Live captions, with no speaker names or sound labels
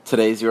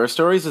Today's Your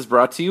Stories is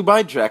brought to you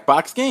by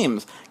Jackbox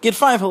Games. Get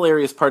 5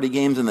 hilarious party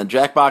games in the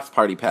Jackbox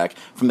Party Pack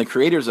from the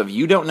creators of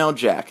You Don't Know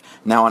Jack,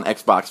 now on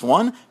Xbox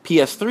One,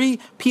 PS3,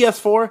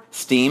 PS4,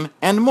 Steam,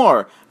 and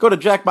more. Go to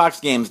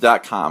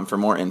jackboxgames.com for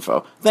more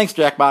info. Thanks,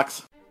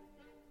 Jackbox.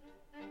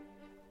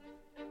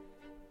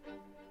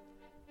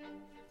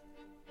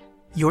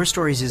 Your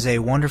Stories is a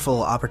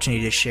wonderful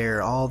opportunity to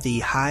share all the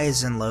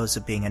highs and lows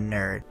of being a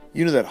nerd.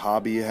 You know that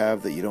hobby you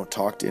have that you don't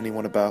talk to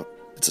anyone about?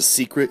 It's a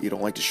secret you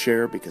don't like to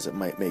share because it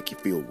might make you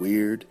feel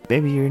weird.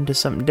 Maybe you're into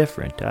something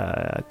different.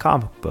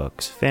 Comic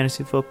books,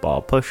 fantasy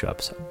football,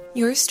 push-ups.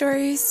 Your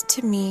Stories,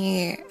 to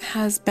me,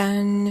 has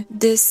been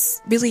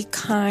this really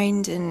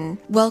kind and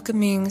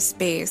welcoming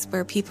space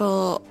where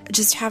people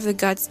just have the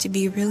guts to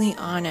be really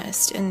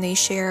honest, and they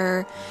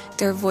share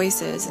their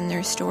voices and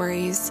their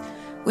stories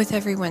with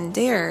everyone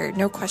there,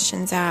 no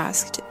questions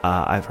asked.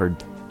 I've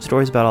heard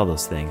stories about all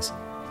those things.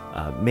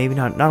 Maybe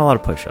not a lot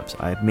of push-ups.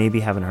 I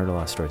maybe haven't heard a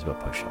lot of stories about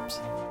push-ups.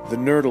 The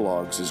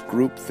Nerdologues is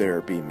group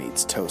therapy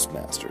meets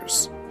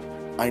Toastmasters.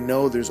 I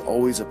know there's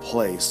always a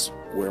place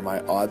where my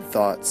odd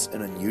thoughts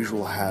and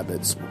unusual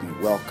habits will be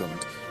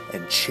welcomed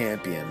and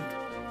championed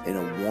in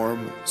a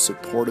warm,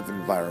 supportive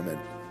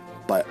environment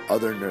by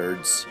other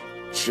nerds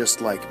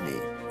just like me.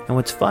 And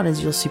what's fun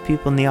is you'll see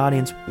people in the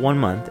audience 1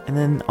 month, and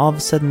then all of a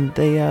sudden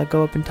they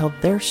go up and tell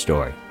their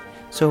story.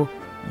 So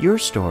your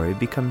story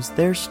becomes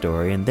their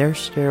story, and their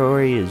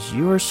story is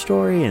your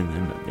story, and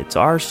then it's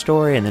our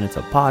story, and then it's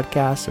a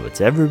podcast, so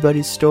it's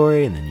everybody's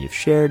story, and then you've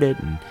shared it,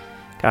 and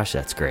gosh,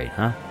 that's great,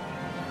 huh?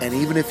 And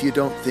even if you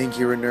don't think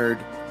you're a nerd,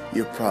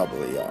 you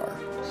probably are.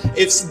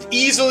 It's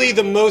easily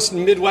the most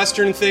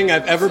Midwestern thing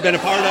I've ever been a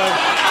part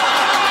of.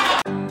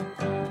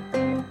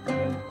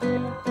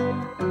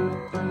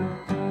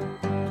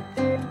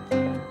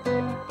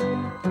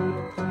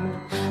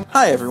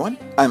 Hi everyone,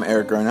 I'm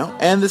Eric Garno,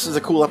 and this is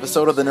a cool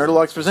episode of the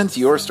Nerdologues Presents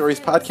Your Stories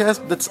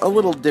podcast that's a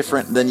little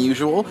different than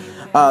usual.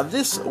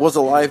 This was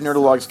a live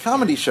Nerdologues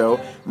comedy show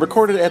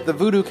recorded at the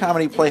Voodoo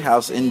Comedy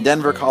Playhouse in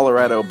Denver,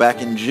 Colorado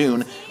back in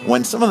June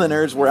when some of the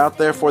nerds were out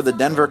there for the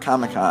Denver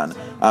Comic-Con.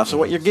 So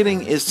what you're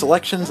getting is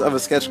selections of a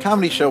sketch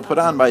comedy show put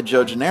on by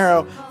Joe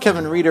Gennaro,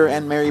 Kevin Reeder,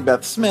 and Mary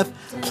Beth Smith,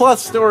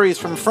 plus stories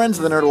from friends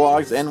of the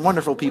Nerdologues and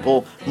wonderful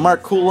people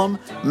Mark Coulomb,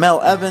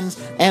 Mel Evans,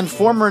 and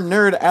former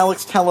nerd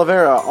Alex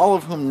Talavera, all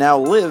of whom now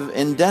live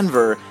in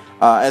Denver.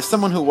 As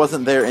someone who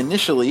wasn't there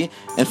initially,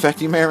 in fact,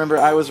 you may remember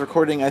I was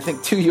recording, I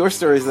think, 2 Your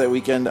Stories that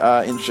weekend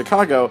in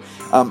Chicago.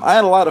 I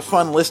had a lot of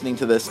fun listening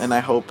to this, and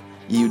I hope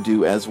you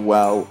do as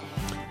well.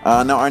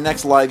 Now, our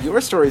next live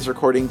Your Stories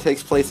recording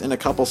takes place in a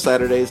couple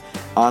Saturdays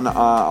on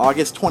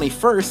August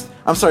 21st.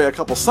 I'm sorry, a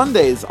couple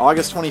Sundays,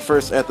 August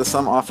 21st at the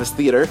Some Office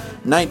Theater,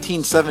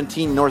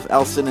 1917 North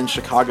Elston in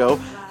Chicago.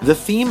 The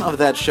theme of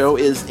that show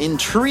is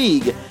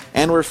Intrigue,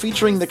 and we're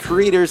featuring the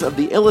creators of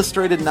the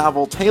illustrated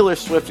novel Taylor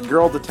Swift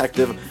Girl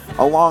Detective,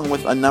 along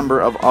with a number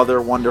of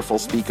other wonderful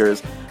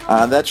speakers.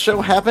 That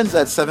show happens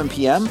at 7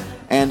 p.m.,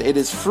 and it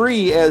is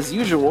free as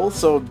usual,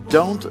 so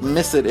don't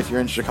miss it if you're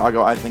in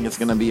Chicago. I think it's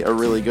going to be a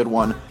really good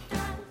one.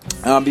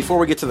 Before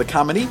we get to the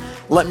comedy,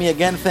 let me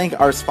again thank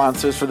our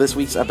sponsors for this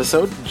week's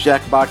episode,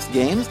 Jackbox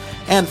Games,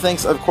 and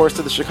thanks, of course,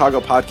 to the Chicago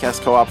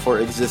Podcast Co-op for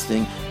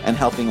existing and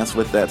helping us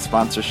with that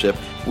sponsorship.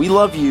 We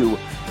love you.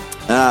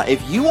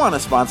 If you want to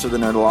sponsor the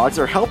Nerdologues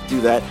or help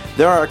do that,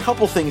 there are a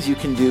couple things you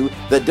can do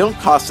that don't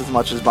cost as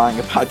much as buying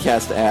a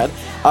podcast ad.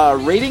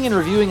 Rating and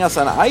reviewing us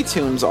on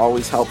iTunes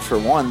always helps for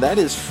one. That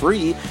is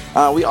free.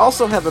 We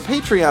also have a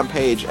Patreon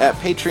page at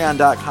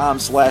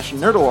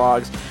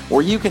patreon.com/Nerdologues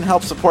where you can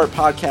help support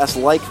podcasts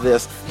like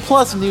this,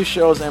 plus new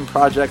shows and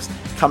projects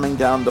coming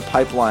down the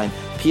pipeline.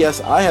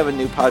 P.S. I have a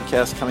new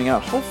podcast coming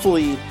out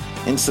hopefully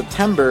in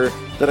September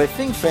that I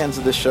think fans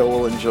of this show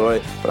will enjoy,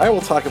 but I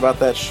will talk about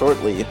that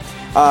shortly.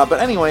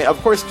 But anyway,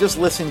 of course, just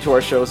listening to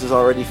our shows is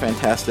already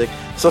fantastic.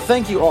 So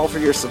thank you all for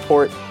your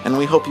support, and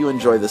we hope you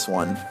enjoy this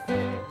one.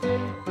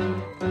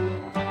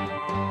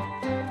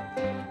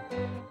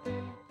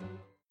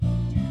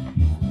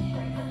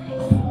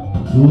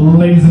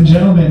 Ladies and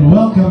gentlemen,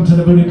 welcome to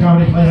the Voodoo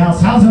Comedy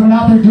Playhouse. How's everyone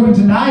out there doing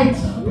tonight?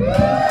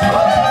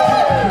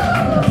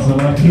 So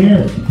up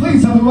here,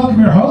 please help me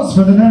welcome your host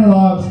for the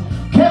Nerdologues,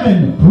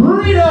 Kevin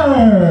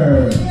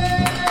Reeder.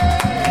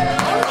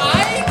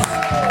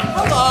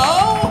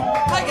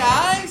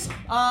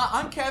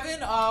 I'm Kevin.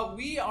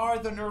 We are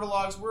the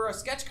Nerdologues. We're a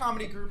sketch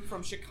comedy group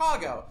from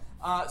Chicago.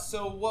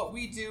 So what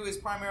we do is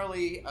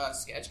primarily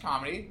sketch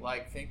comedy,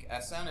 like think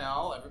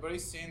SNL.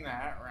 Everybody's seen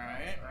that,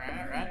 right?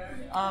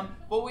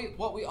 But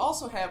what we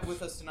also have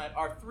with us tonight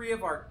are 3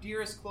 of our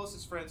dearest,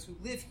 closest friends who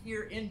live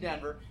here in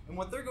Denver. And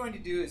what they're going to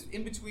do is,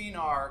 in between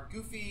our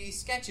goofy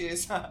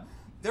sketches,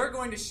 they're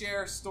going to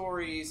share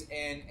stories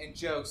and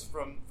jokes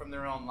from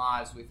their own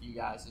lives with you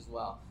guys as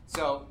well.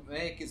 So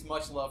make as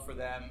much love for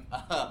them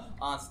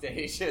on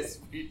stage as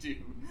we do.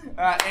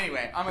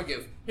 Anyway, I'm a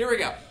goof. Here we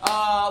go.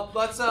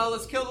 Let's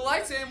kill the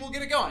lights and we'll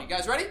get it going. You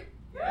guys ready?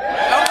 Yeah.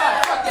 All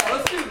right, fuck yeah,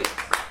 let's do this.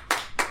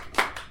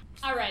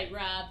 All right,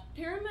 Rob.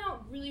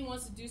 Paramount really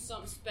wants to do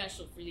something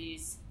special for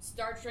these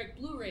Star Trek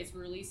Blu-rays we're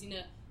releasing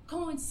to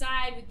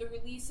coincide with the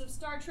release of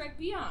Star Trek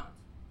Beyond.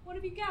 What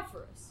have you got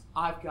for us?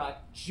 I've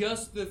got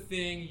just the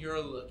thing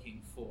you're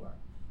looking for.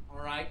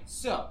 All right,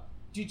 so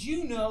did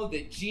you know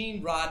that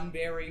Gene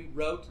Roddenberry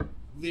wrote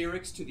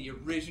lyrics to the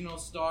original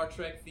Star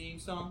Trek theme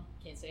song?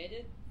 Can't say I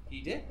did.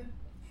 He did.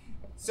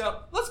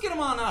 So let's get him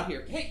on out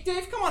here. Hey,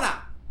 Dave, come on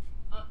out.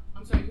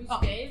 I'm sorry, who's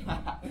Dave?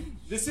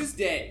 This is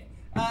Dave.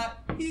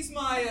 He's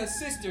my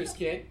sister's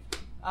kid.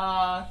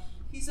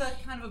 He's a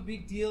kind of a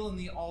big deal in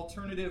the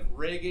alternative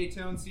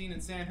reggaeton scene in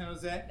San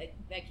Jose.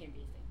 That can't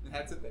be a thing.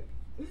 That's a thing.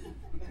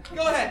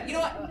 Go ahead. You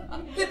know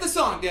what? Hit the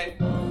song, Dave.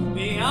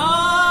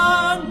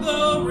 Beyond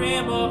the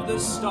rim of the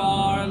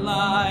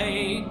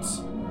starlight,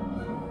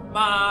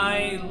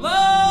 my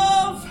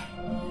love,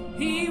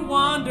 he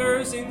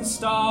wanders in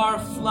star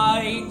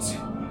flight.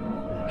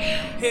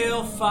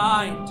 He'll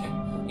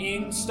find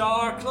in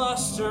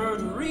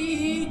star-clustered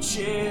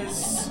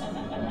reaches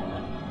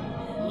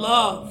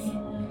love,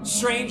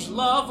 strange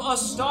love a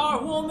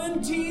star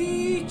woman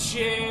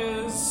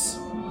teaches.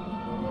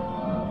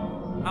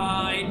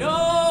 I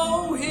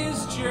know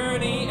his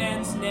journey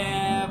ends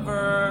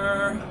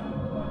never.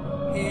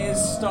 His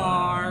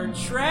Star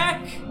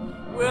Trek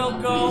will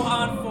go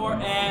on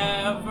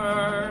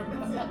forever.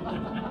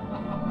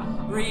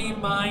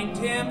 Remind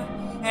him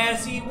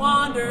as he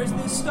wanders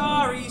the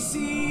starry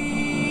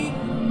sea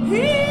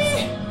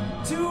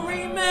to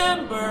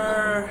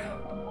remember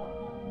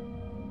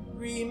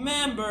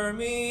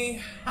me.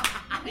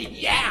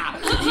 Yeah!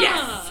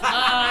 Yes!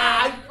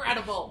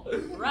 Incredible!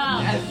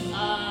 Rob,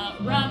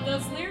 Rob,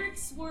 those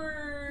lyrics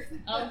were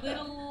a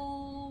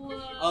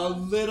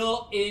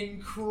little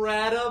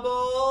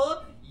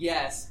incredible?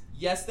 Yes,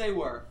 they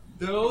were.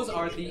 Those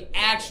are the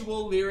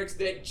actual lyrics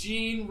that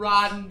Gene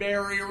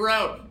Roddenberry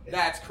wrote.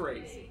 That's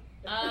crazy.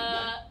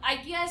 I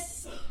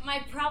guess my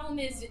problem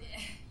is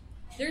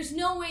there's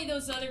no way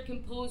those other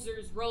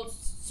composers wrote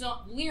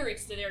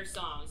lyrics to their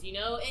songs, you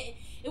know?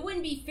 It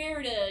wouldn't be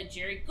fair to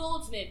Jerry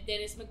Goldsmith,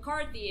 Dennis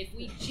McCarthy, if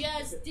we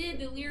just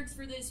did the lyrics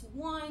for this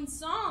one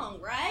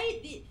song,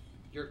 right?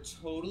 You're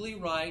totally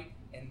right,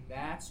 and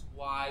that's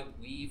why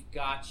we've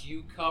got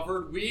you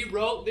covered. We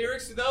wrote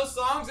lyrics to those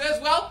songs as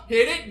well.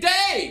 Hit it,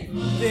 Dave!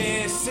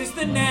 This is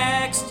the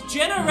next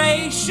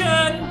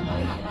generation.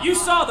 You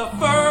saw the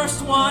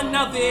first one,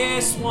 now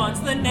this one's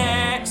the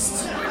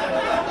next.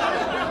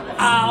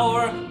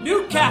 Our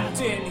new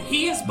captain,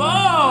 he is born.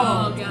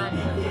 Oh, God.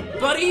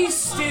 But he's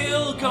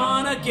still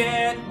gonna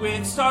get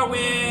with star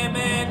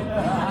women.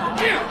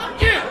 Yeah!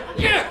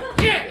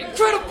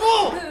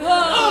 Incredible!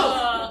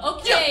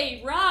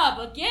 Okay, Rob,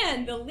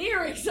 again, the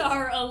lyrics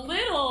are a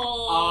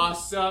little...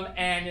 Awesome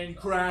and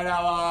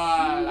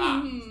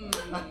incredible.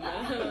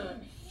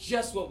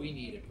 Just what we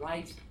needed,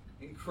 right?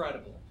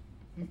 Incredible.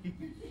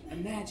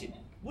 Imagine,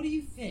 what do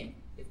you think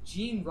if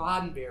Gene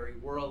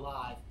Roddenberry were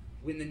alive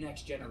when the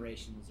next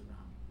generation was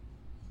around?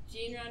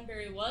 Gene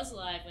Roddenberry was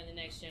alive when the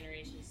next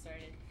generation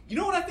started. You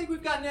know what I think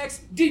we've got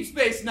next? Deep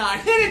Space Nine.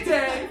 Hit it,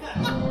 Dave!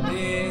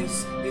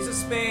 This is a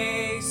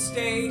space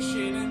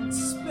station in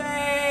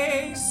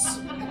space.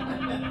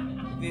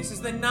 This is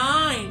the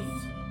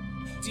 9th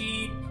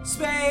Deep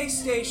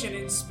Space Station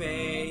in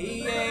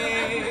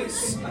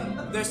space.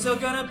 There's still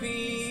gonna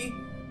be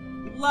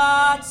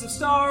lots of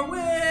star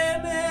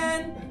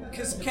women,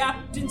 'cause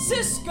Captain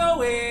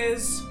Sisko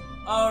is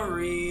a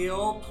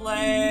real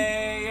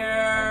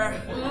player.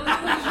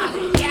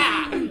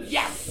 Yeah!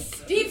 Yes!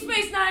 Deep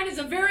Space Nine is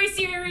a very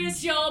serious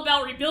show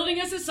about rebuilding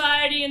a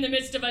society in the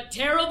midst of a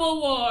terrible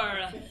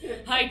war.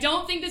 I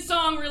don't think the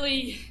song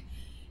really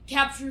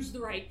captures the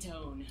right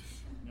tone.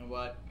 You know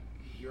what?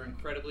 You're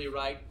incredibly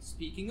right.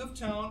 Speaking of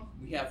tone,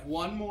 we have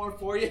one more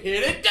for you.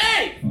 Hit it,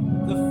 Dave!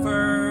 The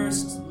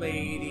First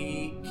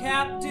Lady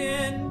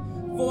Captain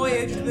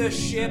voyaged the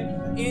ship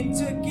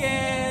into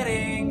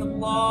getting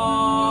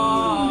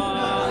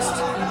lost.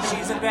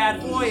 She's a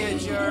bad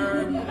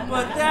voyager,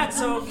 but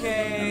that's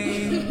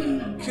okay,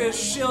 'cause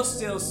she'll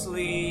still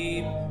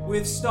sleep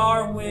with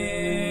star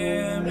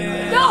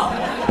women. No!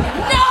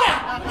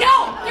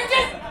 You're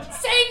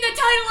just saying the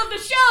title of the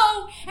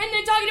show and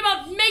then talking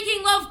about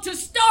making love to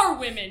star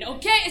women,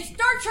 okay?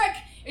 Star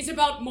Trek is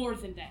about more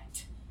than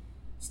that.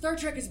 Star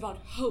Trek is about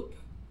hope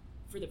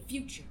for the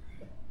future.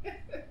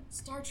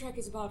 Star Trek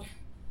is about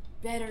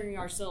bettering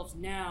ourselves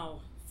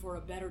now for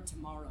a better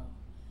tomorrow.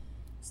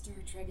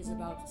 Star Trek is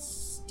about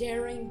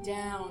staring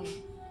down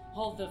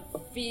all the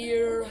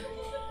fear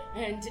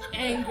and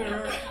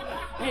anger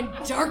and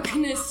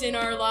darkness in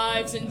our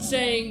lives and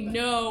saying,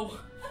 no,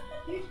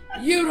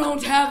 you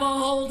don't have a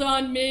hold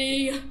on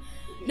me.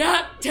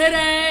 Not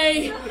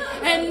today,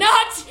 and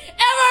not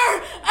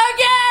ever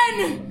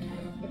again!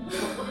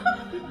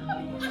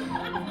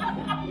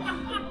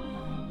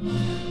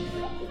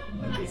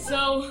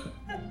 So,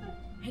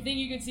 I think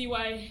you can see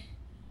why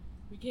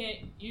we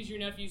can't use your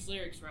nephew's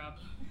lyrics, Rob.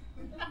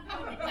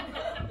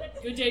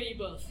 Good day to you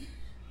both.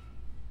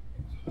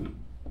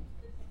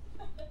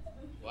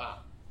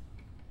 Wow.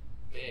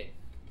 Dave.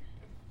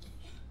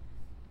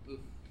 Oof.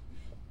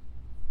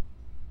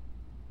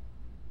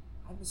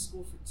 I've missed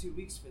school for 2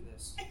 weeks for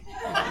this.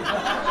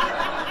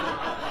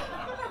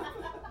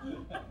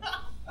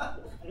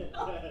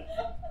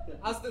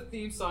 How's the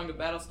theme song to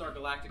Battlestar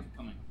Galactica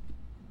coming?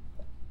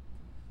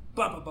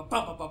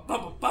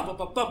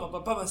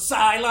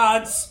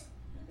 Silence!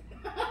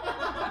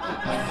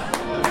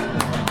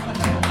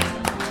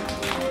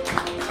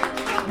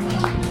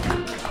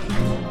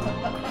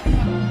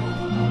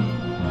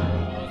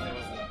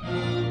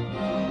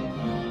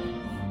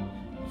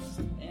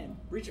 Man,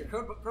 breach of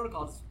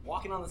protocol, just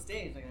walking on the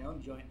stage like I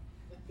own joint.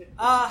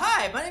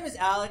 Hi, my name is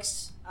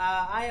Alex.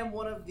 I am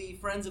one of the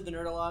friends of the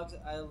Nerdologues.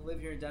 I live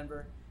here in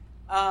Denver.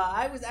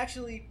 I was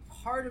actually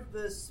part of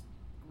this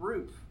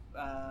group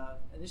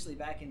initially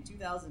back in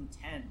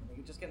 2010 when they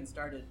were just getting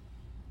started.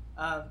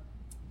 I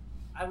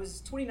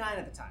was 29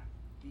 at the time,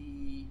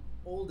 the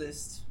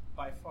oldest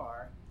by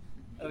far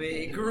of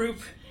a group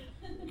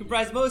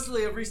comprised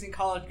mostly of recent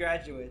college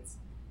graduates.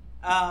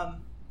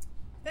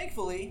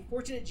 Thankfully,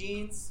 fortunate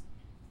genes,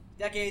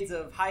 decades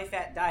of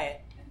high-fat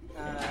diet,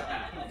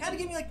 kind of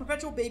gave me like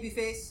perpetual baby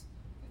face,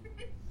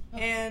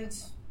 and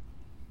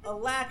a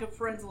lack of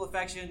parental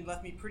affection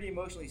left me pretty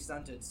emotionally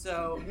stunted.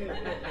 So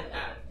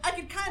I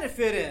could kind of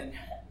fit in.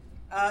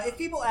 If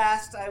people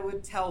asked, I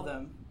would tell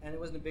them, and it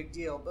wasn't a big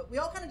deal. But we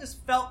all kind of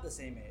just felt the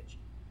same age.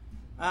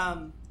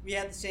 We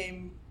had the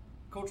same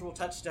cultural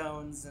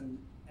touchstones and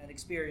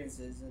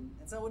experiences, and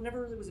so it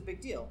never really was a big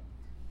deal.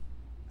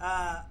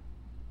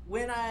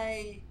 When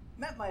I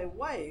met my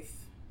wife,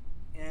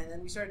 and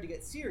then we started to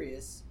get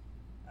serious,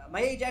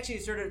 my age actually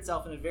asserted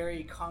itself in a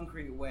very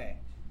concrete way.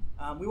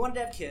 We wanted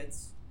to have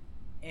kids,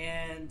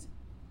 and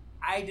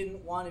I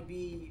didn't want to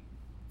be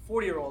a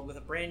 40-year-old with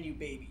a brand new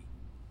baby.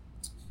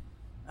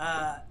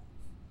 Not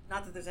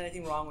that there's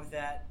anything wrong with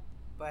that,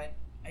 but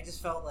I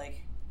just felt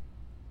like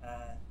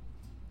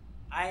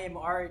I am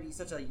already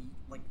such a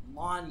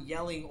lawn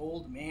yelling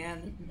old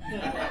man,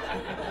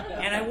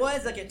 and I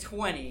was at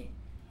 20.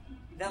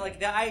 That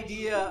the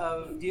idea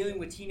of dealing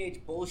with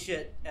teenage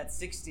bullshit at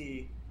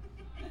 60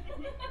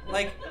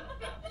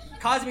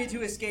 caused me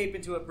to escape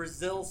into a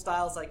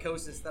Brazil-style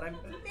psychosis that I'm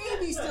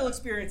maybe still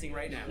experiencing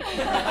right now.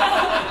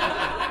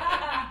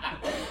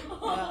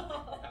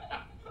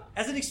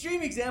 As an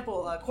extreme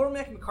example,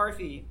 Cormac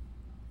McCarthy,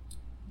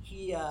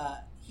 he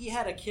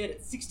had a kid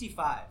at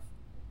 65,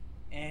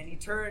 and he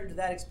turned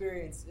that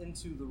experience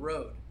into The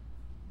Road,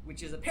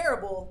 which is a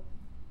parable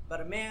about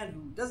a man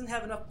who doesn't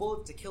have enough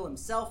bullets to kill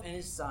himself and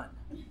his son.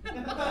 So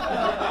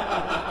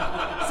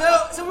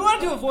we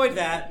wanted to avoid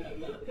that.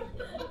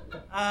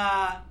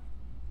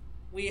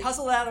 We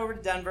hustled out over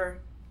to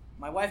Denver.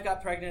 My wife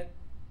got pregnant,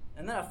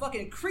 and then a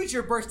fucking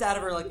creature burst out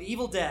of her like the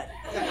Evil Dead.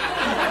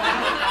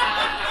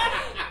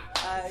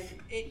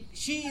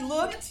 She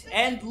looked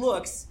and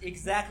looks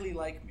exactly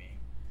like me.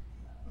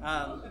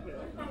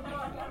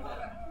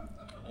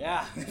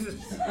 Yeah.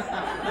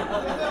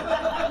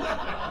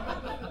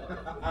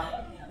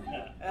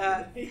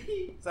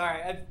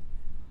 Sorry, I'm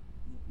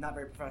not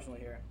very professional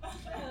here.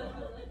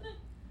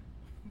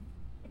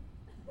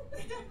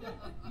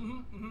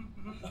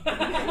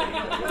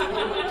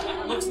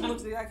 Looks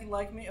exactly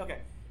like me. Okay.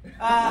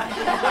 I'm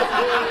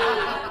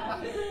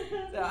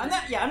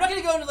not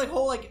going to go into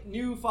whole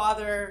new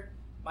father,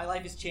 my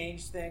life has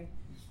changed thing.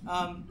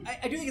 I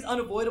do think it's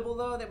unavoidable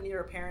though that when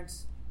you're a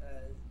parent,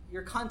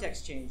 your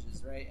context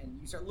changes, right?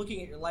 And you start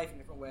looking at your life in a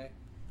different way.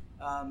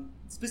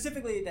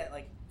 Specifically that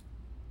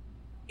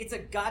it's a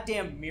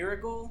goddamn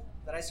miracle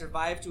that I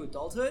survived to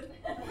adulthood.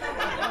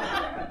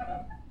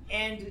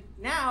 And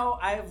now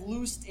I have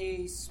loosed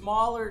a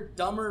smaller,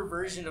 dumber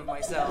version of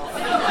myself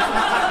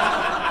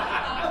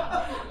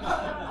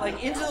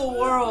into the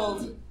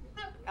world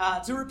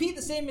to repeat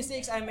the same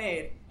mistakes I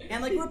made.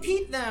 And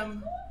repeat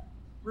the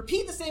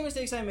same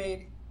mistakes I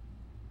made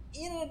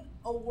in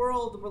a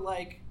world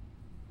where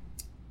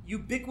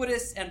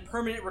ubiquitous and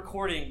permanent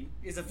recording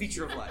is a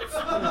feature of life.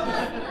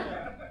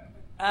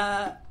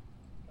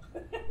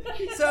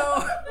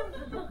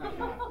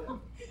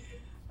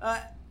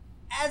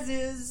 As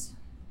is,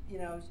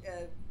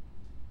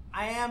 I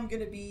am going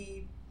to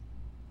be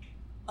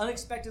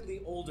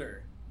unexpectedly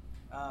older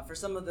for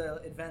some of the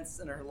events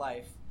in her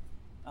life.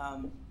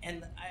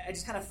 And I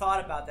just kind of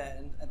thought about that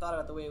and I thought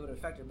about the way it would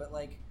affect her. But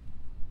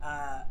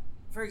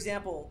for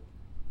example,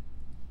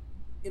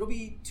 it'll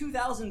be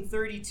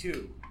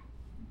 2032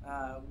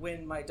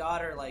 when my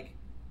daughter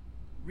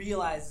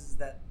realizes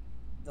that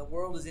the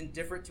world is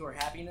indifferent to her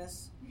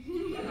happiness.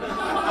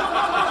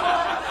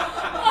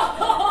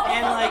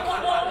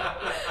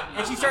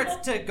 And she starts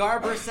to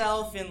garb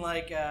herself in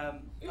a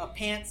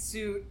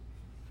pantsuit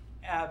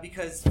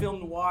because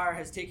film noir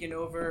has taken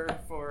over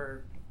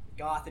for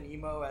goth and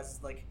emo as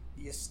the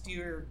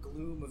austere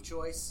gloom of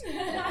choice.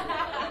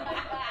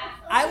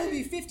 I will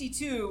be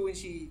 52 when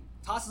she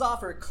tosses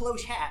off her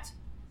cloche hat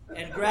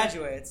and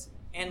graduates,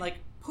 and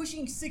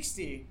pushing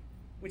 60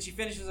 when she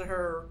finishes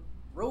her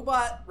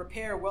robot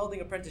repair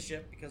welding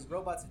apprenticeship because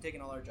robots have taken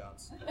all our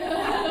jobs.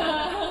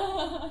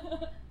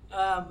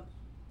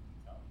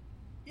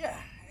 Yeah,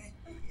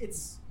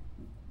 it's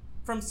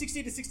from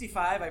 60 to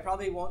 65. I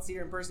probably won't see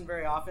her in person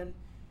very often.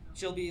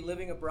 she'll be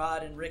living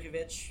abroad in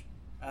Reykjavik.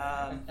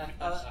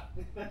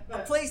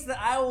 A place that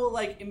I will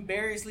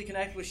embarrassingly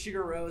connect with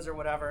Sugar Rose or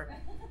whatever.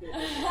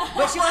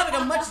 But she'll have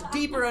a much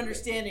deeper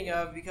understanding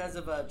of because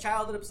of a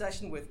childhood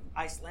obsession with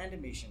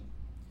Icelandimation.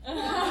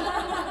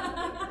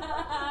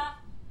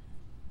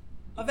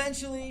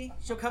 Eventually,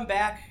 she'll come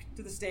back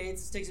to the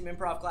States, take some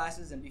improv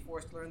classes, and be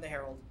forced to learn the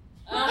Herald.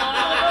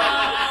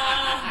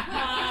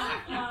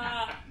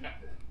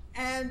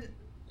 And,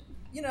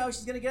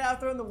 she's going to get out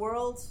there in the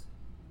world,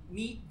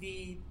 meet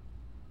the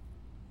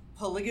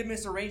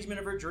polygamous arrangement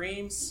of her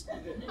dreams.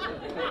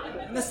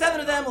 And the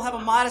 7 of them will have a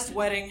modest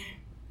wedding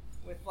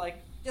with,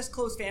 just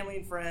close family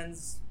and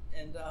friends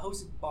and a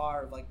hosted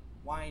bar of,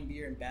 wine,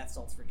 beer, and bath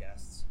salts for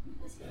guests.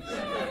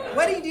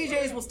 Wedding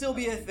DJs will still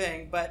be a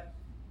thing, but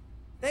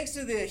thanks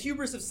to the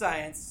hubris of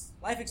science,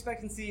 life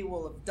expectancy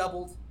will have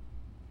doubled,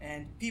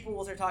 and people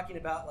will start talking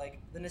about,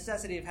 the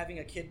necessity of having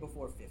a kid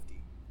before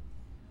 50.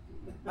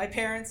 My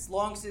parents,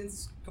 long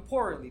since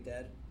corporeally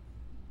dead,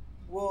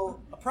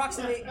 will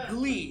approximate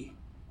glee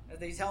as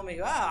they tell me,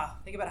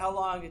 think about how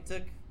long it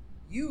took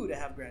you to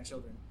have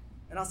grandchildren.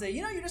 And I'll say,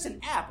 you're just an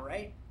app,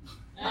 right?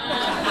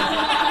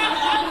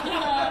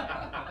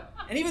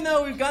 And even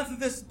though we've gone through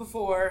this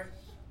before,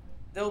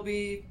 they'll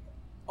be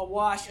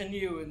awash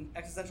anew in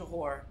existential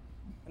horror,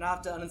 and I'll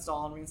have to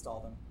uninstall and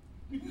reinstall them.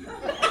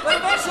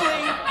 But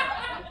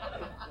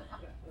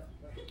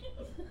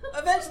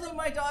eventually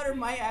my daughter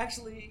might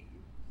actually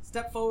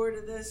step forward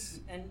to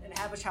this and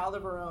have a child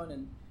of her own,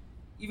 and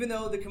even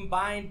though the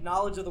combined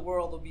knowledge of the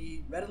world will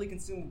be readily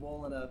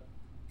consumable in a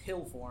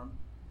pill form,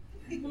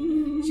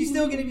 she's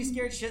still going to be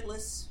scared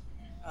shitless,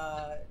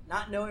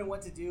 not knowing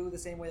what to do the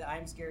same way that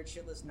I'm scared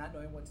shitless, not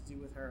knowing what to do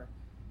with her.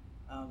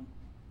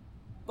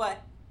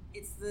 But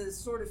it's the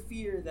sort of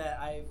fear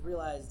that I've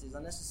realized is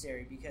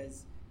unnecessary,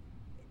 because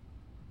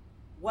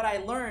what I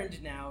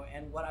learned now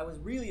and what I was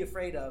really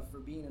afraid of for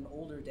being an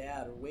older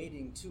dad or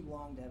waiting too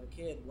long to have a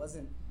kid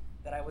wasn't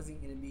that I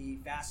wasn't going to be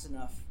fast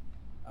enough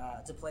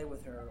to play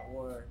with her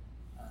or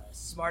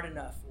smart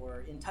enough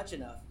or in touch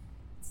enough.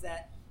 It's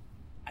that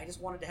I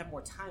just wanted to have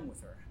more time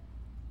with her.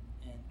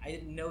 And I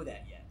didn't know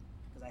that yet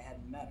because I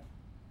hadn't met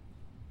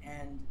her.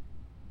 And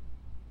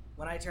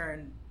when I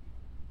turned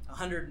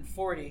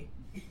 140,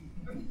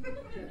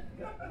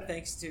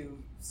 thanks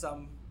to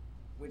some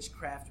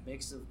witchcraft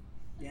mix of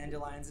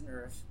dandelions and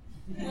earth,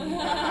 and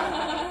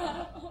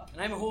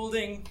I'm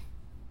holding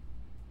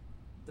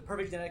the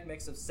perfect genetic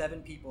mix of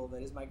 7 people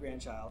that is my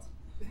grandchild.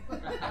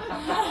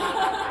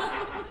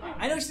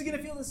 I know she's going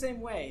to feel the same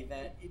way,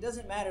 that it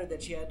doesn't matter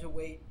that she had to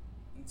wait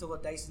until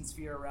a Dyson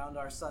sphere around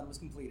our sun was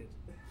completed.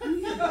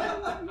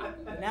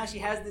 But now she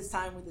has this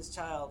time with this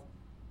child,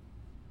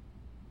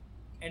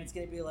 and it's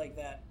going to be like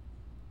that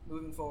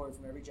moving forward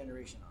from every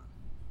generation on.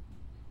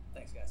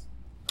 Thanks, guys.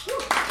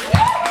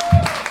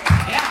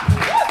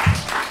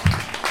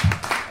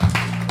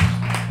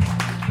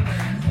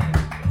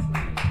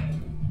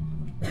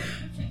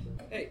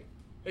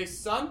 Hey,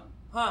 son?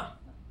 Huh?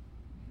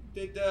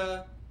 Did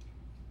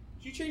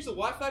you change the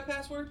Wi-Fi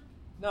password?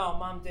 No,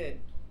 Mom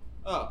did.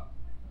 Oh.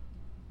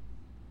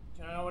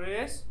 Do you know what it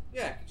is?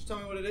 Yeah, could you tell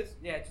me what it is?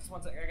 Yeah, just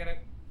one sec.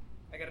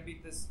 I gotta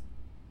beat this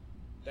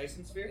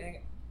Dyson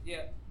sphere?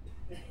 Yeah.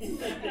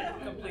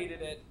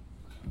 Completed it.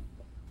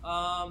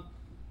 The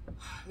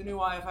new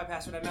Wi-Fi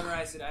password, I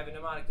memorized it. I have a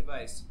mnemonic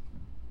device.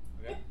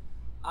 Okay.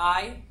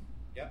 I.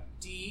 Yep.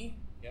 D.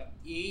 Yep.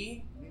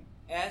 E.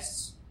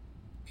 S.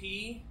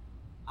 P.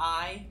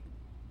 I.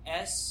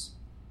 S.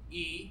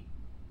 E.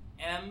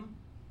 M.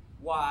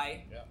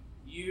 Y. Yep.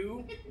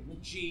 U.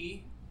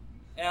 G.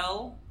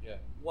 L. Yeah.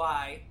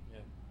 Y. Yeah.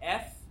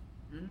 F.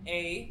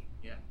 A.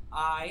 Yeah.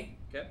 I.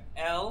 Okay.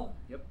 L.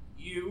 Yep.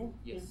 U.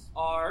 Yes.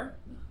 R.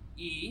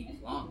 E.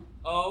 Long.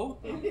 O.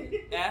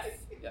 F.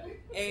 Yeah.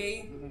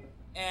 A.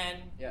 N.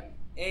 Yeah.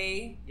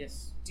 A.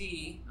 Yes.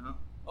 D. Uh-huh.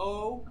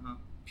 O. Uh-huh.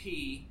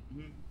 P.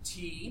 Mm-hmm.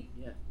 T.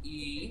 Yeah.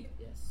 E.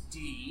 Yes.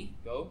 D.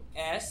 Go.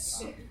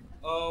 S.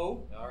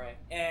 O. All right.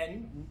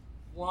 N.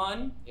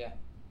 1. Yeah.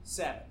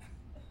 7.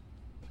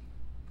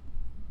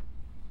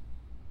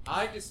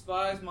 I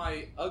despise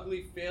my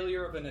ugly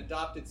failure of an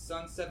adopted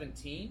son,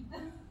 17.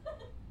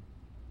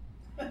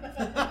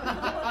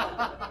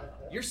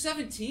 You're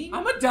 17?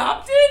 I'm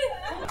adopted?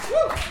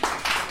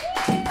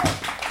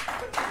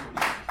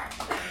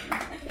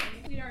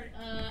 Sweetheart,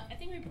 I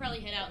think we probably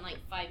head out in like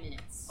 5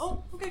 minutes.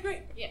 Oh, okay,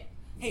 great. Yeah.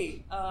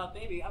 Hey,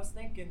 baby, I was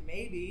thinking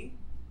maybe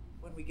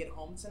when we get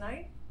home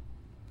tonight,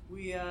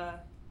 we, I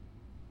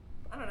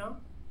don't know,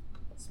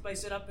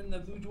 spice it up in the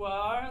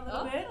boudoir a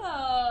little bit.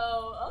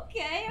 Oh,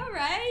 okay, all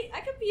right.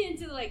 I could be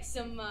into like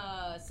some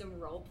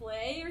role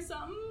play or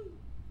something.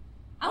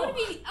 I want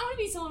to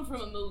be someone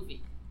from a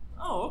movie.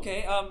 Oh,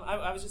 okay.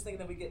 I was just thinking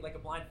that we get like a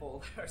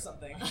blindfold or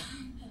something.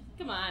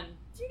 Come on,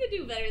 you could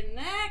do better than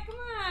that. Come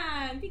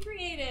on, be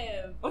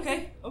creative.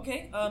 Okay.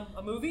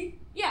 A movie?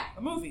 Yeah.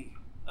 A movie.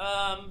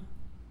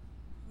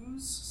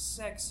 Who's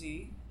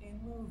sexy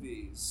in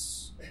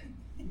movies?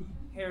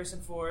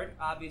 Harrison Ford,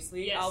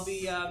 obviously. Yes. I'll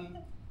be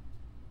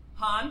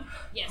Han.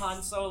 Yes.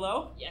 Han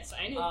Solo. Yes,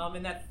 I knew.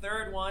 And that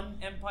third one,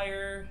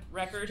 Empire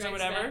Records or Strikes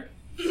whatever.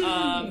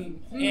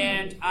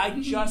 And I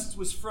just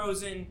was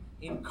frozen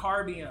in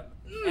Carbium.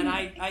 And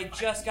I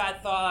just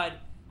got thawed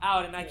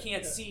out and I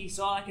can't see,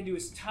 so all I can do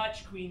is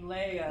touch Queen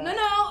Leia.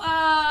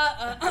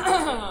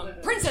 No,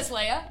 Princess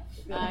Leia.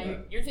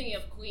 You're thinking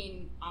of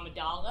Queen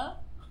Amidala.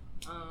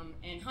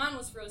 And Han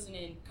was frozen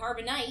in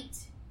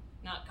carbonite,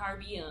 not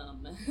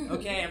carbium.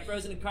 Okay, I'm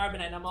frozen in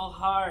carbonite and I'm all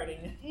hard.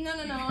 No.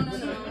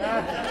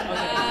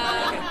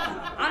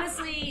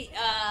 Honestly,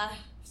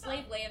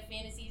 slave Leia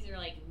fantasies are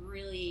like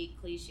really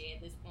cliche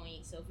at this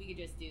point, so if we could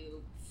just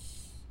do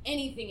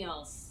anything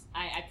else,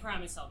 I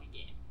promise I'll be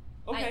game.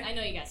 Okay. I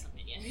know you got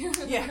something again.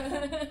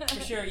 Yeah,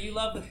 for sure. You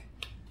love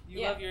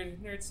your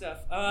nerd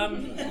stuff.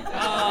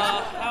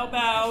 How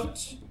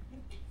about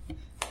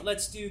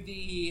let's do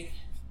the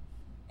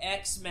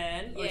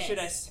X-Men, or should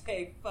I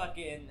say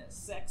fucking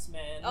Sex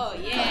Men? Oh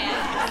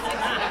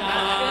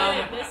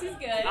yeah, this is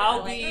good.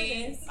 I'll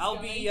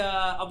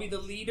be the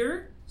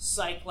leader,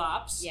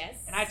 Cyclops.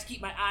 Yes. And I have to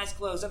keep my eyes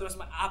closed, otherwise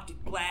my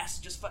optic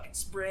blast just fucking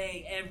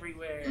spray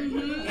everywhere.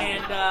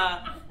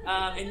 Mm-hmm.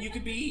 And you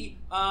could be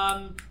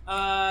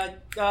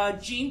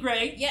Jean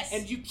Grey. Yes.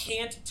 And you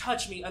can't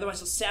touch me,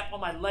 otherwise you'll sap all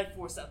my life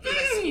force out through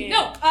my skin.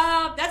 No,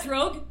 that's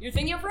Rogue. You're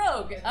thinking of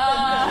Rogue.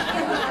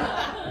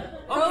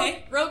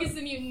 Okay. Rogue is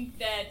the mutant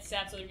that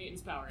saps other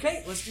mutants' powers.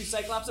 Okay, let's do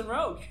Cyclops and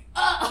Rogue.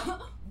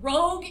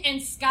 Rogue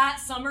and Scott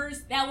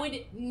Summers, that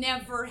would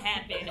never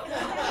happen.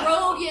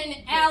 Rogue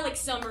and Alex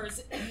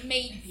Summers,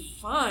 maybe.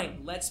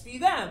 Fine, let's be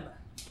them.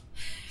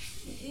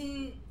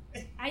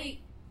 I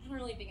don't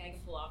really think I can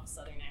pull off a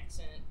southern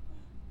accent.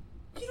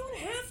 You don't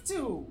have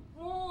to.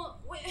 Well,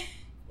 we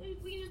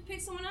can just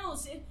pick someone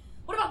else.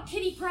 What about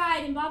Kitty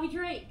Pryde and Bobby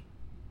Drake?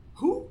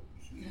 Who?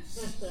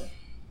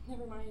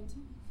 Never mind.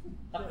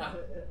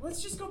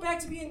 Let's just go back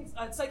to being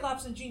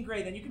Cyclops and Jean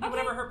Grey, then you can do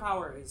whatever her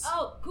power is.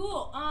 Oh,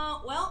 cool.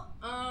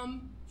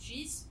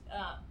 She's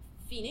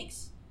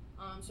Phoenix.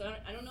 So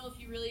I don't know if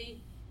you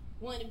really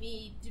wanted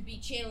me to be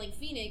channeling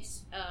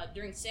Phoenix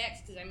during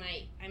sex, because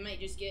I might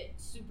just get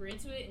super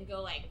into it and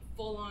go like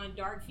full on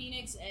Dark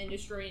Phoenix and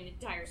destroy an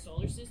entire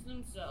solar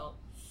system. So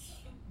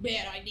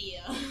bad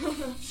idea.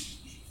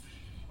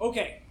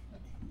 Okay.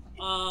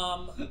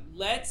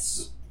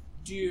 Let's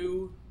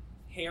do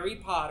Harry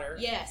Potter.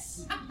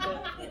 Yes.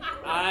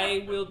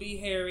 I will be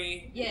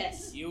Harry.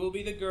 Yes. You will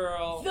be the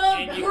girl.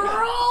 The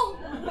girl?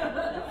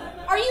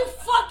 Are you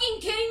fucking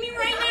kidding me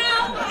right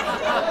now?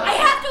 I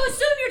have to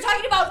assume you're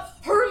talking about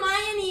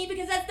Hermione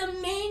because that's the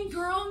main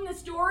girl in the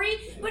story,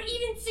 but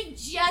even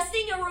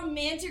suggesting a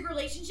romantic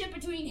relationship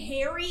between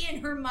Harry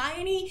and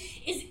Hermione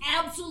is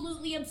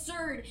absolutely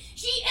absurd.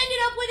 She ended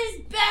up with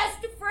his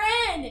best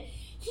friend.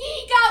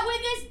 He got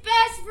with his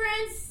best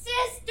friend's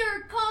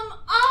sister. Come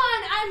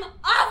on. I'm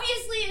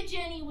obviously a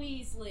Jenny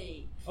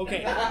Weasley.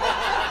 Okay.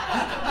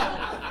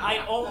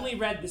 I only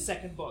read the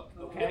second book,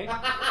 okay?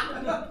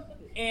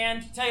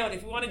 And tell you what,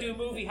 if we want to do a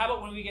movie, how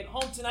about when we get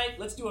home tonight,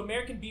 let's do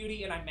American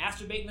Beauty and I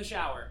masturbate in the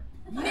shower.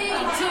 Me too.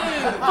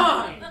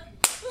 Fine.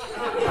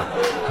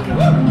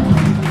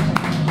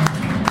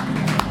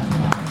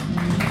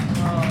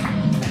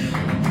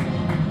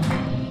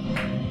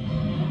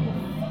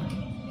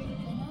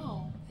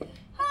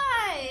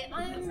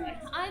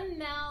 I'm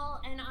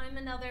Mel, and I'm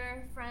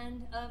another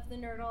friend of the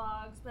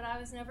Nerdologues, but I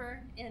was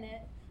never in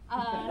it.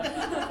 I'm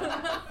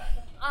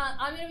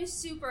going to be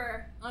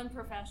super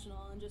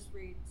unprofessional and just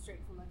read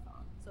straight from my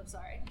phone, so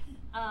sorry.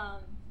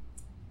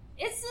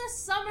 It's the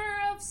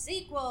summer of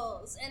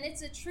sequels, and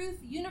it's a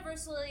truth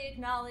universally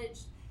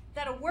acknowledged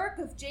that a work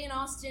of Jane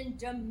Austen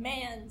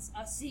demands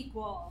a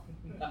sequel.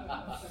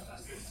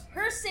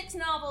 Her 6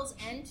 novels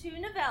and 2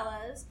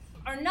 novellas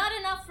are not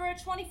enough for a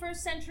 21st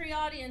century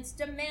audience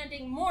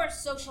demanding more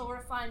social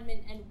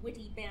refinement and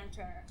witty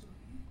banter.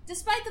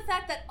 Despite the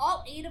fact that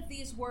all 8 of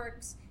these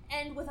works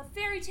end with a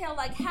fairy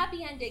tale-like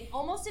happy ending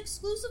almost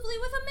exclusively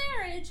with a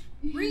marriage,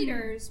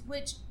 readers,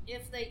 which,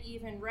 if they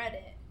even read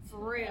it, for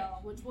real,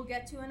 which we'll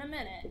get to in a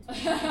minute,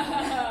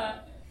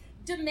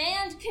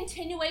 demand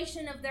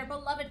continuation of their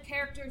beloved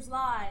characters'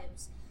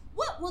 lives.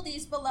 What will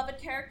these beloved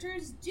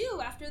characters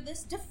do after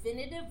this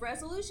definitive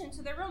resolution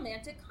to their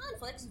romantic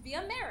conflicts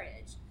via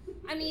marriage?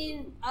 I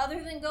mean,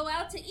 other than go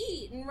out to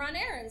eat and run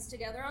errands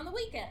together on the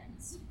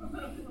weekends.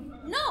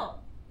 No,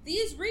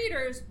 these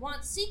readers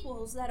want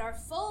sequels that are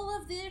full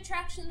of the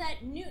attraction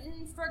that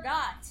Newton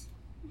forgot.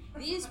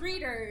 These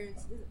readers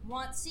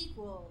want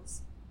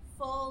sequels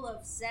full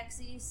of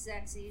sexy,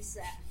 sexy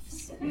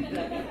sex.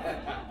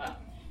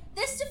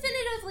 This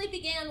definitively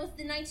began with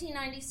the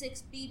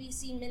 1996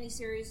 BBC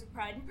miniseries of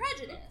Pride and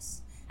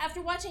Prejudice.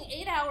 After watching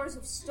 8 hours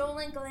of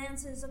stolen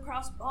glances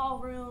across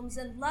ballrooms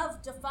and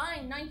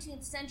love-defying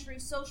 19th century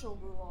social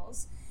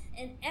rules,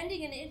 and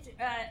ending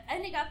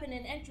up in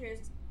an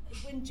interest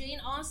when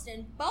Jane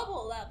Austen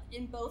bubbled up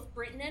in both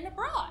Britain and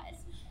abroad.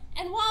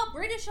 And while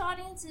British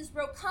audiences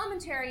wrote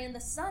commentary in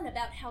The Sun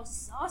about how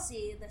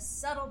saucy the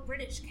subtle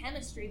British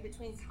chemistry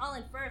between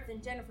Colin Firth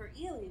and Jennifer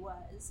Ely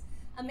was,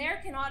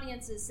 American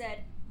audiences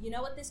said, you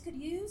know what this could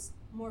use?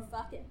 More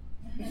fucking.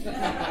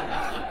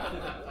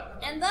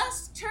 And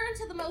thus turn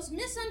to the most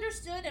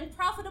misunderstood and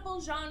profitable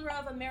genre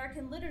of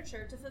American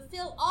literature to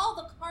fulfill all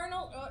the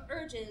carnal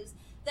urges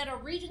that a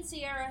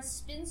Regency-era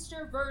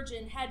spinster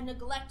virgin had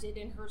neglected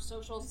in her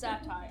social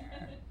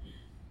satire.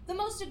 The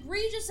most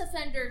egregious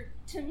offender,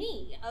 to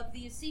me, of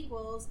these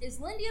sequels is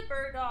Linda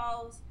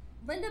Birdall's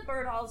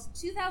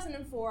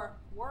 2004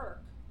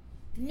 work,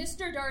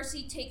 Mr.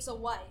 Darcy Takes a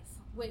Wife,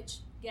 which,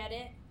 get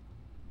it?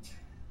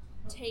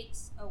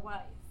 Takes a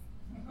wife.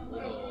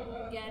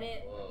 Get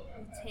it?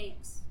 It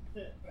takes.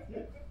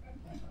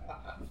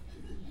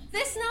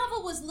 This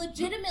novel was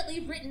legitimately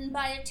written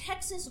by a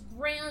Texas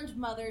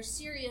grandmother.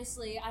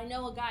 Seriously, I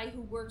know a guy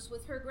who works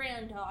with her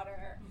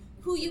granddaughter,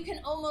 who you can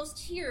almost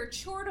hear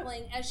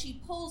chortling as she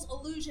pulls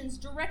allusions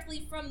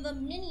directly from the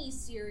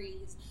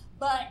mini-series,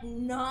 but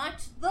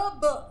not the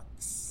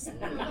books.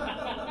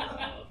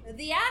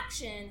 The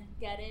action,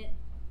 get it?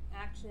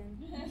 Action.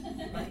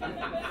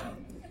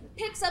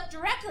 Picks up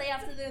directly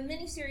after the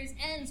miniseries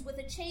ends with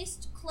a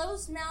chaste,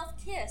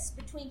 closed-mouth kiss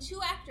between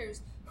two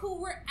actors who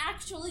were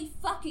actually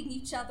fucking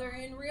each other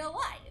in real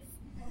life.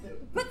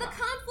 But the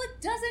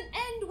conflict doesn't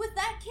end with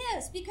that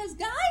kiss, because,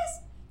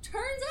 guys,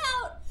 turns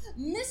out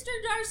Mr.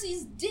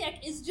 Darcy's dick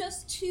is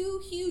just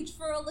too huge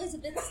for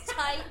Elizabeth's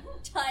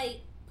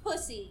tight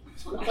pussy.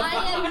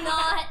 I am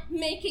not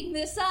making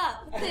this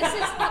up. This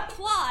is the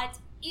plot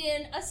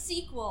in a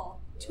sequel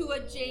to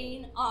a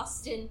Jane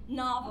Austen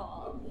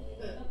novel.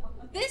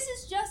 This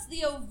is just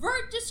the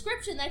overt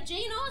description that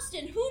Jane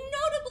Austen, who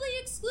notably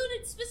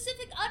excluded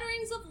specific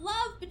utterings of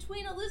love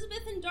between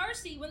Elizabeth and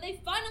Darcy when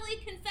they finally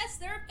confessed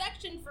their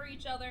affection for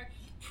each other,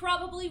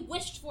 probably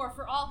wished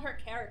for all her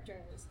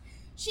characters.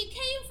 She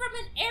came from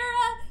an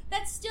era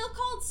that still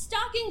called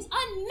stockings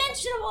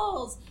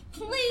unmentionables.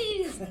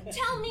 Please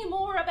tell me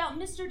more about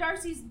Mr.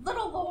 Darcy's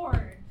little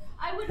lord.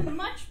 I would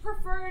much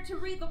prefer to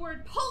read the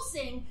word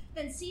pulsing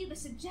than see the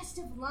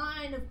suggestive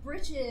line of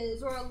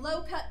breeches or a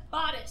low-cut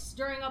bodice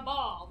during a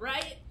ball,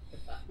 right?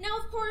 Now,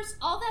 of course,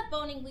 all that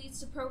boning leads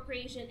to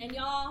procreation, and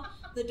y'all,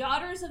 the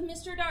daughters of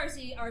Mr.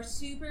 Darcy are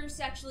super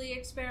sexually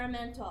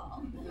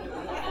experimental.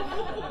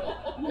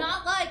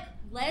 Not like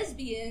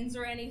lesbians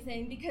or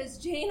anything, because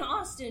Jane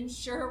Austen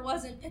sure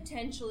wasn't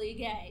potentially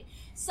gay.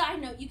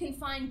 Side note, you can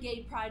find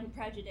Gay Pride and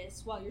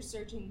Prejudice while you're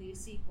searching these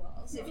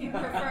sequels, if you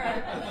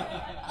prefer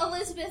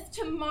Elizabeth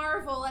to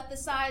marvel at the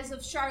size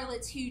of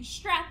Charlotte's huge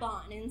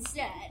strap-on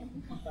instead.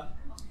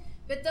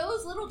 But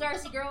those little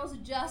Darcy girls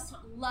just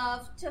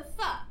love to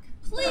fuck.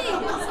 Please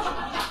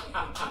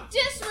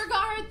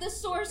disregard the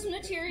source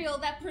material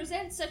that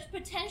presents such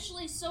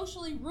potentially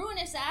socially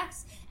ruinous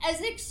acts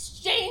as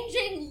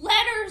exchanging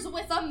letters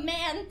with a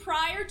man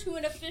prior to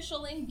an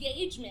official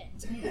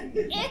engagement.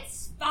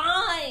 It's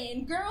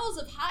fine. Girls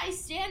of high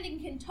standing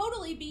can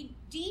totally be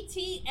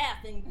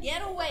DTF and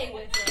get away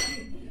with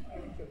it.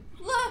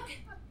 Look,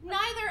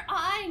 neither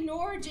I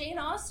nor Jane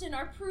Austen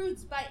are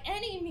prudes by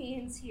any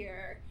means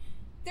here.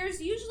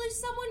 There's usually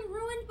someone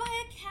ruined by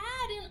a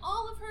cat in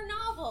all of her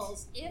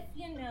novels, if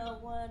you know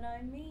what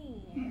I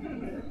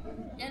mean.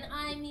 And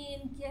I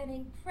mean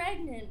getting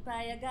pregnant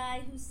by a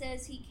guy who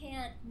says he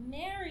can't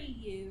marry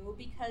you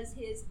because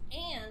his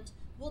aunt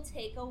will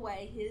take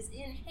away his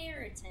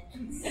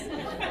inheritance.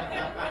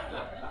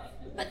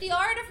 But the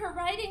art of her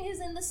writing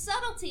is in the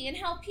subtlety and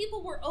how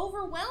people were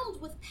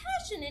overwhelmed with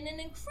passion in an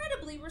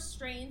incredibly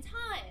restrained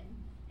time.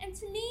 And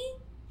to me,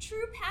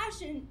 true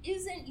passion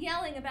isn't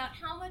yelling about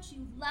how much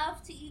you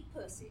love to eat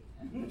pussy.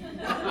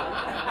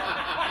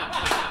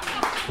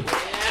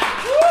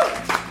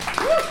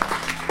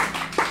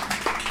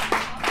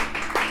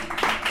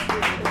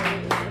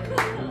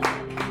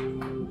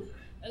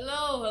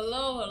 Hello.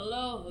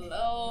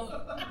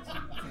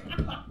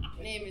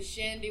 My name is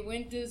Shandy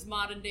Winters,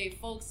 modern day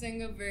folk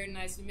singer. Very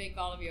nice to make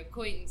all of your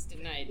acquaintance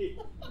tonight.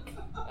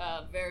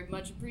 Very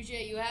much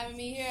appreciate you having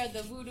me here at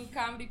the Voodoo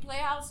Comedy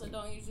Playhouse. I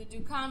don't usually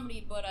do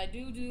comedy, but I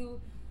do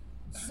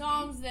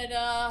songs that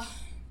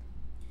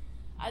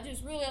I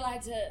just really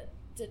like to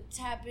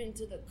tap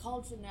into the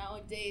culture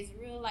nowadays. I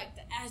really like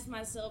to ask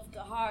myself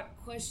the hard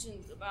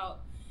questions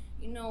about,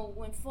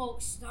 when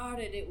folks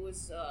started, it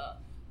was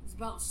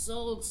about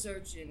soul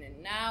searching,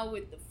 and now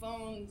with the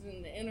phones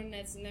and the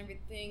internets and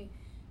everything,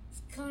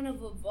 it's kind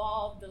of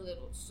evolved a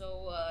little.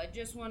 So I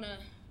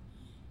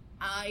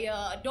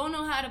don't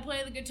know how to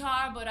play the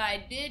guitar, but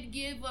I did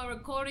give a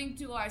recording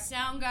to our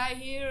sound guy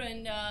here,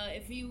 and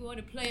if he were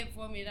to play it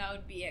for me, that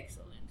would be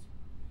excellent.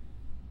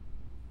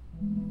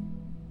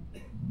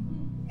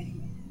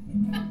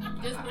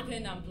 Just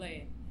pretend I'm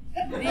playing.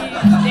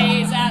 These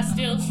days I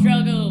still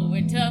struggle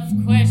with tough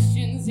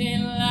questions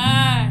in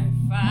life.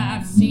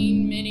 I've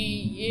seen many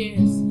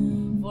years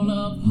full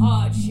of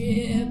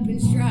hardship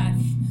and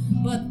strife,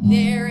 but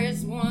there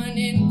is one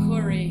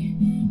inquiry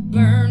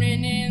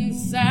burning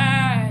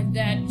inside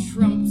that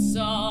trumps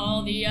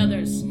all the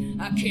others.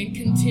 I can't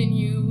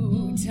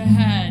continue to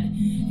hide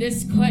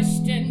this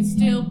question,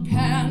 still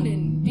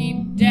pounding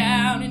deep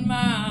down in my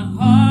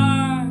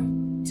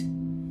heart.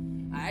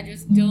 I I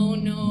just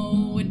don't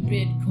know what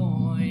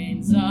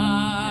bitcoins are.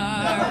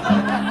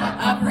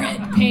 I've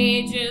read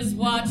pages,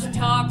 watched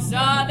talks,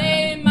 are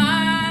they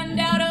mined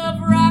out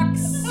of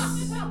rocks?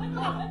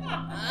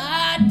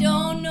 I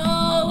don't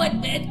know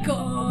what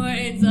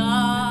bitcoins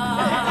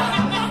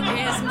are.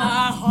 Is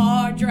my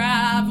hard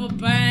drive a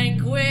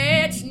bank?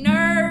 Which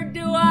nerd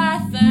do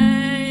I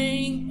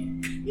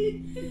thank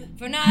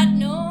for not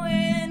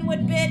knowing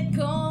what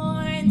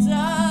bitcoins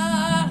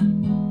are?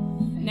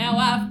 Now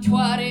I've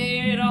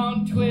twatted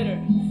on Twitter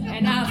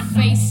and I've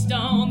faced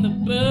on the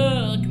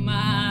book.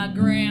 My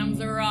grams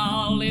are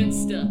all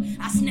Insta.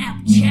 I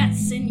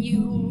Snapchats and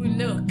you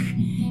look.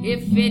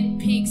 If it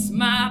piques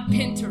my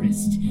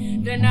Pinterest,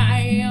 then I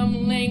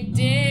am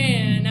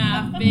LinkedIn.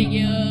 I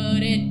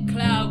figured it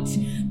clout,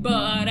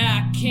 but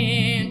I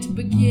can't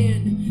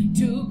begin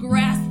to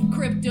grasp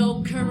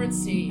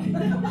cryptocurrency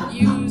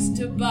used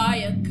to buy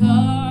a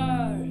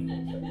car.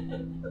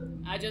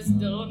 I just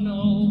don't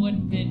know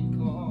what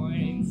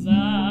bitcoins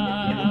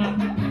are.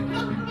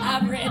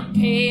 I've read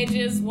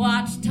pages,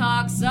 watched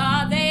talks,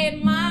 are they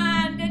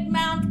mined at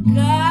Mount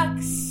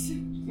Gox?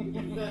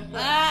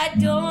 I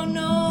don't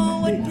know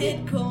what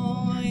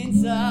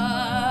bitcoins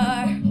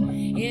are.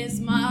 Is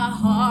my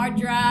hard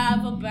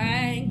drive a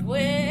bank?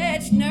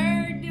 Which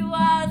nerd do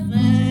I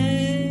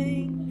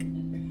thank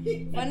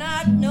for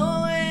not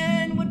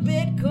knowing what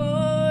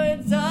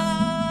bitcoins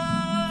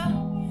are?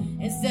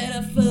 Instead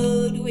of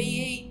food, we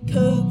eat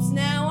poops.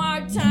 Now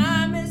our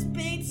time is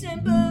beats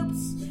and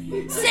boops.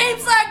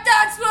 Seems like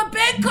that's what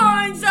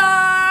bitcoins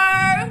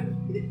are.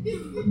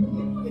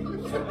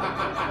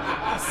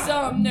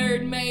 Some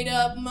nerd made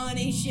up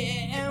money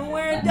shit and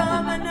we're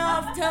dumb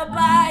enough to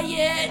buy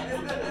it.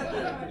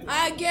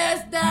 I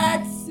guess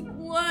that's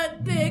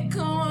what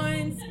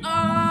bitcoins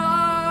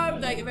are.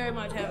 Thank you very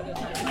much. Have a good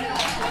night.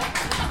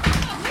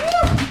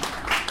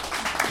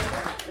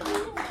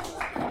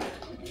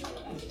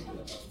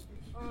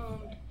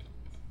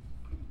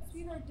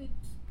 Sweetheart, did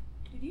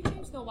you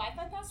change the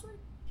Wi-Fi password?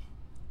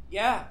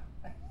 Yeah,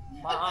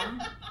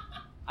 Mom,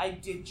 I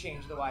did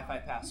change the Wi-Fi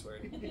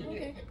password. Okay, hit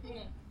me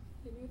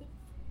with it.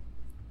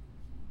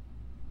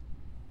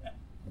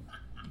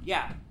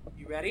 Yeah,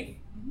 you ready?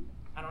 Mm-hmm.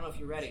 I don't know if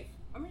you're ready.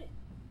 I'm ready.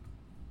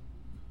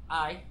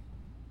 I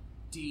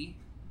D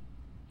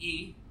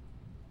E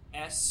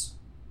S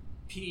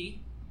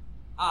P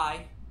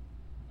I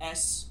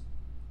S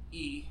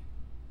E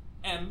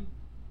M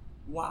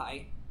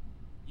Y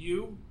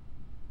U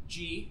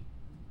G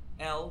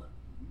L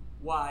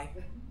Y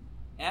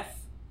F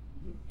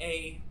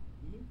A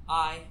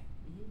I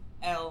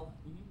L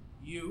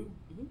U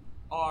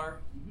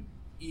R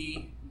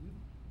E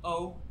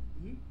O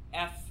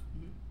F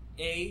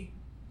A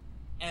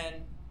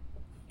N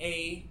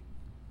A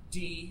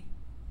D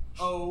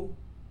O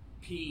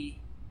P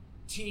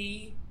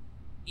T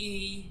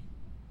E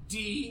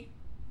D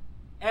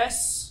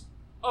S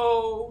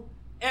O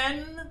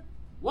N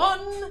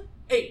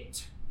 18.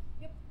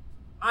 Yep.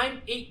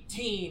 I'm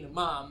 18,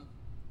 Mom.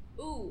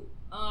 Ooh,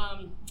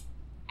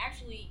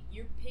 actually,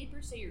 your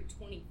papers say you're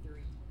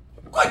 23.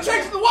 Quit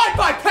changing the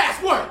Wi-Fi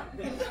password!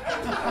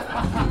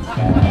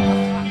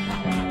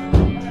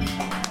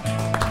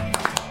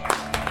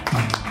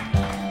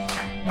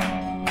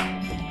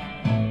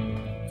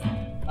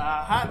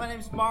 Hi, my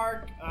name's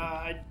Mark.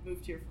 I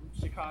moved here from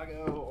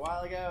Chicago a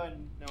while ago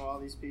and know all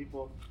these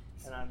people,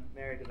 and I'm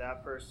married to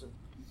that person.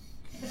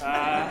 So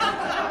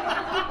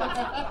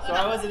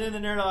I wasn't in the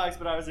Nerdologues,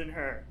 but I was in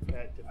her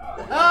at different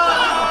points.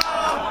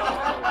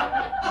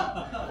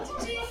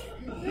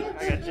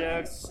 I got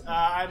jokes.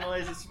 I'm a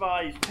lazy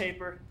spot. I use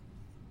paper,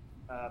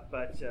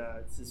 but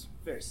this is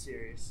very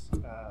serious.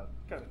 Kind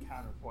of a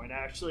counterpoint,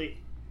 actually.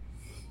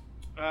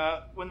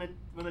 When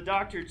the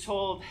doctor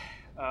told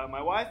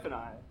my wife and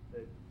I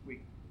that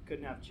we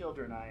couldn't have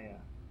children, I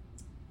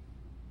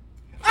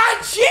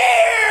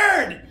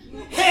cheered!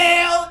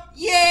 Hell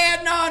yeah,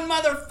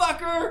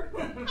 non-motherfucker!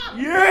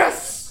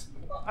 Yes!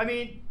 I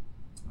mean,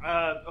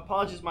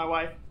 apologies, my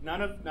wife.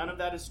 None of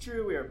that is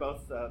true. We are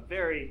both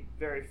very,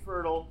 very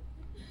fertile.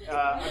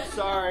 I'm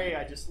sorry,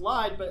 I just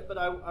lied, but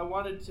I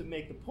wanted to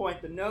make the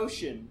point. The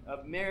notion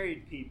of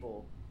married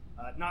people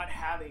not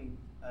having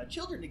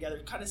children together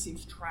kind of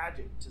seems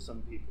tragic to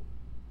some people.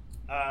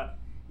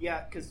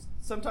 Yeah, because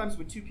sometimes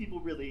when two people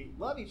really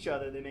love each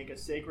other, they make a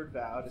sacred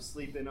vow to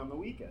sleep in on the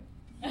weekend.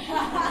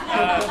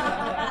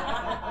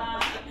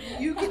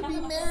 You can be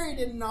married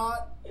and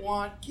not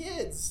want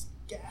kids.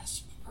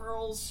 Gasp,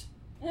 pearls.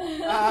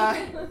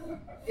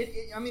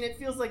 It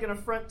feels like an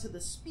affront to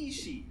the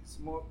species.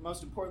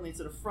 Most importantly, it's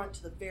an affront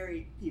to the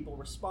very people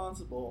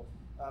responsible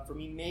for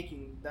me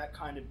making that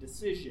kind of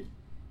decision.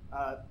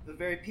 The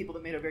very people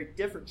that made a very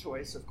different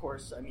choice, of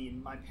course, I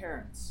mean my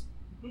parents.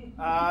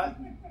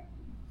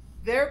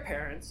 Their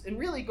parents, and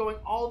really going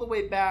all the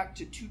way back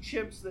to two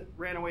chimps that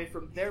ran away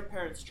from their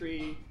parents'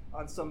 tree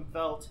on some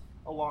veldt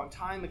a long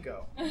time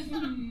ago.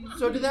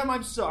 So to them,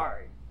 I'm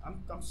sorry.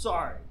 I'm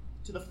sorry.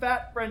 To the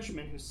fat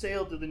Frenchman who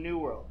sailed to the New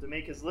World to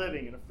make his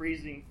living in a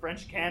freezing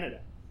French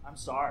Canada, I'm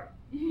sorry.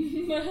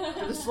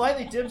 For the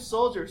slightly dim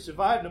soldier who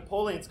survived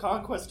Napoleon's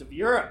conquest of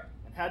Europe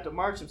and had to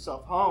march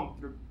himself home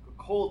through a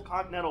cold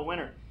continental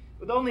winter,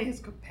 with only his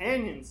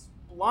companions,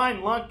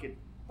 blind luck and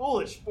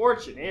foolish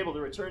fortune, able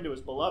to return to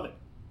his beloved.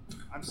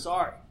 I'm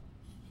sorry.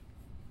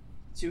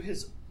 To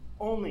his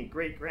only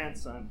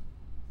great-grandson,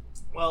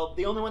 well,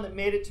 the only one that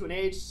made it to an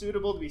age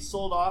suitable to be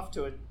sold off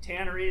to a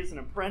tannery as an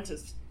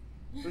apprentice,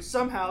 who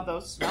somehow, though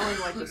smelling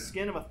like the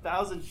skin of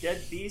 1,000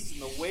 dead beasts in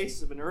the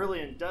wastes of an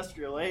early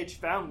industrial age,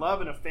 found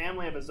love in a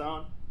family of his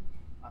own.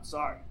 I'm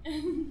sorry.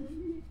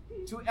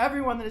 To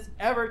everyone that has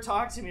ever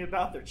talked to me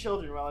about their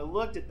children, while I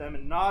looked at them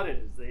and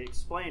nodded as they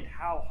explained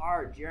how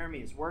hard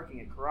Jeremy is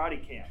working at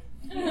karate camp,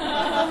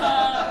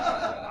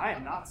 I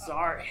am not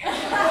sorry.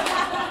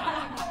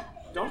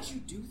 Don't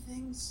you do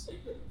things?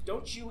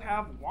 Don't you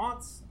have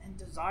wants and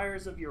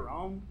desires of your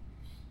own?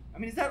 I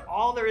mean, is that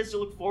all there is to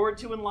look forward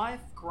to in life?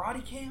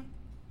 Karate camp?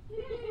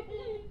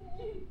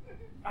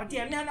 Oh,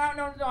 damn, no,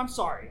 I'm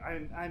sorry.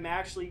 I'm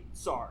actually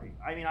sorry.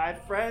 I mean, I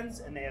have friends,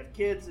 and they have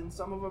kids, and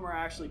some of them are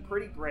actually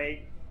pretty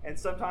great, and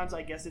sometimes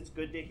I guess it's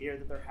good to hear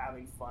that they're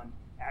having fun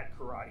at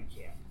karate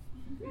camp.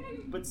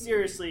 But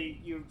seriously,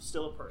 you're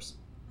still a person.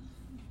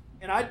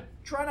 And I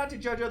try not to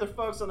judge other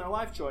folks on their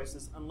life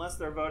choices unless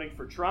they're voting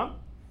for Trump,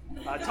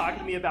 talking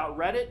to me about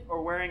Reddit,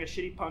 or wearing a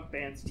shitty punk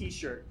band's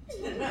t-shirt.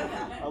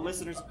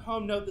 Listeners at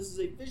home, note this is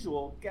a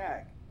visual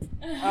gag.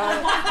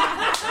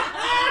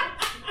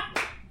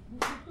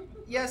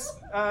 Yes,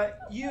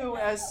 you,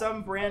 as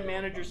some brand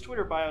manager's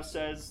Twitter bio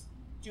says,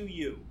 do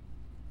you.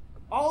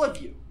 All of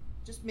you.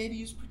 Just maybe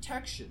use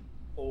protection.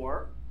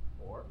 Or,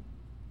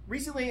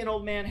 recently an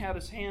old man had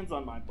his hands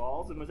on my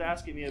balls and was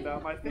asking me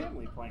about my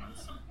family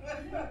plans.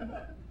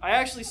 I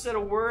actually said a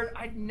word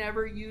I'd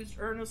never used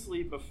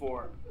earnestly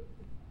before.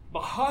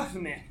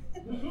 Vasectomy.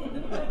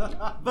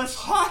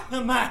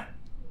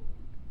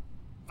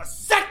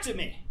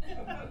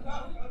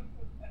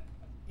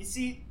 You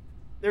see,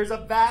 there's a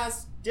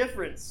vast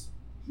difference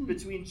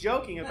between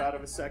joking about a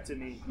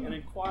vasectomy and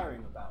inquiring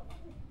about one.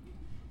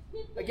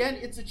 Again,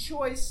 it's a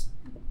choice.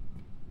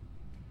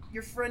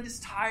 Your friend is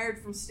tired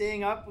from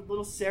staying up with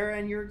little Sarah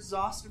and you're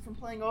exhausted from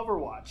playing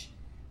Overwatch.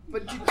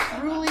 But to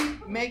truly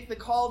make the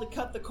call to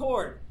cut the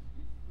cord,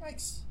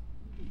 yikes.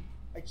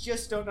 I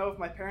just don't know if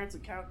my parents'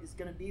 account is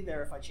going to be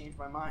there if I change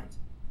my mind.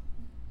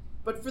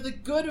 But for the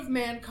good of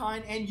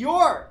mankind and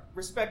your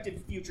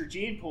respective future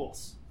gene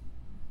pools,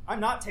 I'm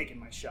not taking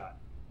my shot.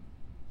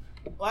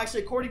 Well,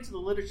 actually, according to the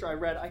literature I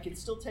read, I can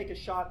still take a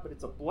shot, but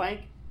it's a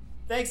blank.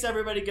 Thanks,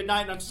 everybody. Good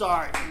night, and I'm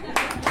sorry.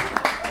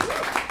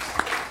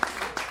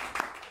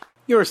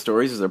 Your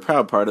Stories is a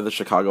proud part of the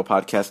Chicago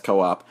Podcast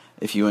Co-op.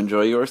 If you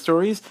enjoy Your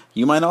Stories,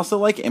 you might also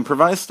like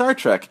Improvised Star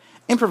Trek.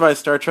 Improvised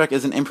Star Trek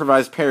is an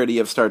improvised parody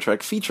of Star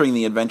Trek featuring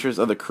the adventures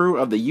of the crew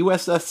of the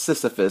USS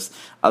Sisyphus,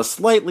 a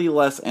slightly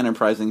less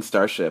enterprising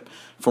starship.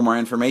 For more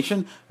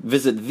information,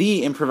 visit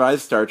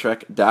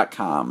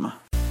theimprovisedstartrek.com.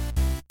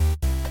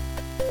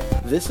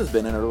 This has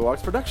been a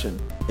Nerdologues production.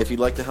 If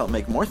you'd like to help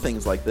make more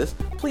things like this,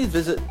 please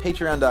visit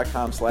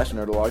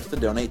patreon.com/Nerdologues to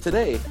donate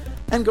today,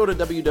 and go to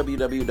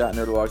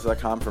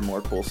www.nerdologues.com for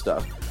more cool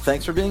stuff.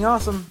 Thanks for being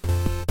awesome.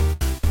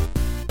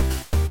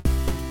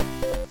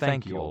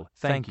 Thank you all.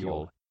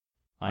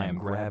 I am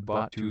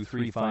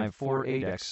GrabBot23548X.